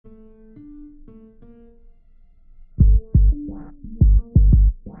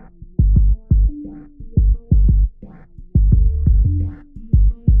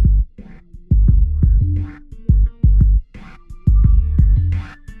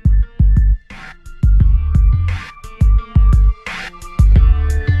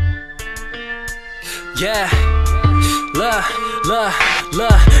Yeah, look,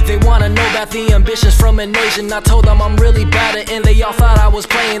 they wanna know about the ambitions from a nation. I told them I'm really bad at it, and they all thought I was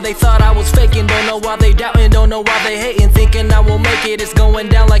playing. They thought I was faking, don't know why they doubting, don't know why they hating, thinking I will make it. It's going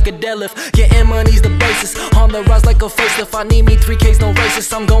down like a deadlift, getting money's the basis. On the rise like a facelift, I need me 3Ks, no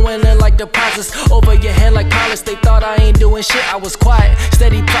racist. I'm going in like deposits, over your head like pilots. They thought I ain't doing shit, I was quiet,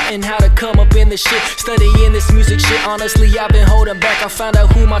 steady plotting how to come up in this shit. Studying this music shit, honestly I've been holding back. I found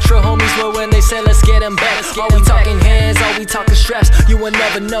out who my true homies were when they said let's get them back. All we talking hands, all we talking straps, you will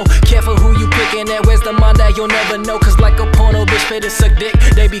never know. Careful who you picking at, where's the mind that you'll never know. Cause like a porno bitch paid to suck dick,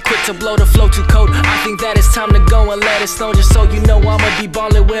 they be quick to blow the flow too cold. I think that it's time to go and let it snow, just so you know I'ma be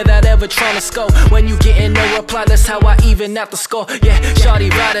ballin' without ever trying to score. When you gettin' no reply, that's how I even out the score. Yeah,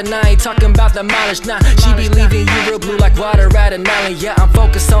 shawty riding, I ain't talking about the mileage, nah. She be leaving you real blue like water at an island. Yeah, I'm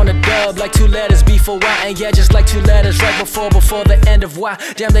focused on the dub, like 2 letters before Y. And yeah, just like 2 letters right before the end of Y.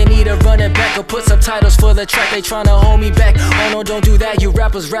 Damn, they need a running back or put subtitles for the track. They tryna hold me back, oh no, don't do that, you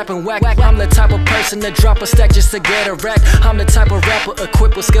rappers rapping whack. I'm the type of person to drop a stack just to get a rack. I'm the type of rapper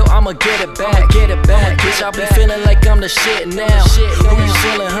equipped with skill, I'ma get it back. Bitch, I be feeling like I'm the shit now. Who you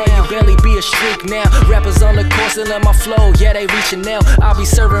feeling, huh? You barely be a streak now. Rappers on the course and let my flow, yeah, they reaching now. I'll be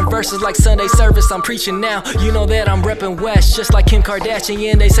serving verses like Sunday service, I'm preaching now. You know that I'm reppin' West, just like Kim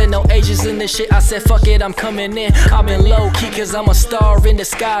Kardashian. They said no Asians in this shit, I said fuck it, I'm coming in. I've been low-key cause I'm a star in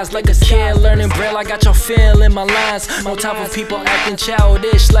disguise. Like a kid learning braille, I got y'all feeling my lines. On top of people acting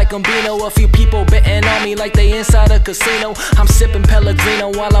childish like Ambino. A few people betting on me like they inside a casino. I'm sipping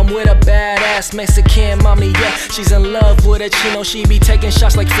Pellegrino while I'm with a badass Mexican mommy. Yeah, she's in love with a chino. She be taking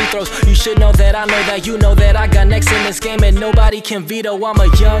shots like free throws. You should know that, I know that, you know that I got next in this game and nobody can veto. I'm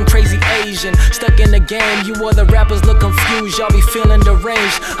a young crazy Asian stuck in the game. You other rappers look confused, y'all be feeling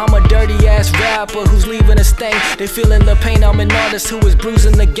deranged. I'm a dirty ass rapper who's leaving a stain. They feeling the pain, I'm an artist who is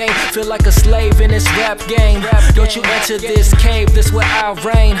bruising the game. Feel like a slave in this rap game. Don't you enter this cave, this where I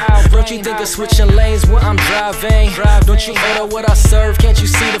reign. Don't you think of switching lanes when I'm driving? Don't you order what I serve, can't you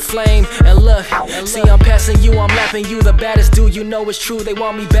see the flame? And look, see I'm passing you, I'm lapping you, the baddest dude, you know it's true. They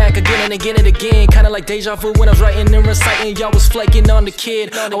want me back again and again and again, kinda like deja vu when I was writing and reciting. Y'all was flaking on the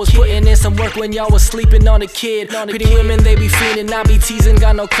kid, I was putting in some work when y'all was sleeping on the kid. Pretty women, they be fiending, I be teasing,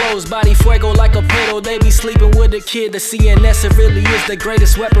 got no clothes, body fuego like a pedo. They be sleeping with the kid, the CNS, it really is the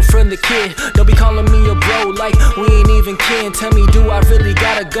greatest weapon from the kid. Don't be calling me a bro like we ain't even kin. Tell me, do I really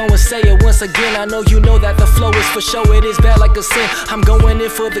gotta go and say it once again? I know you know that the flow is for show, it is bad like a sin. I'm going in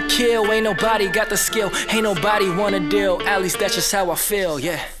for the kill, ain't nobody got the skill, ain't nobody wanna deal. At least that's just how I feel,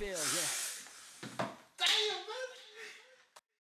 yeah.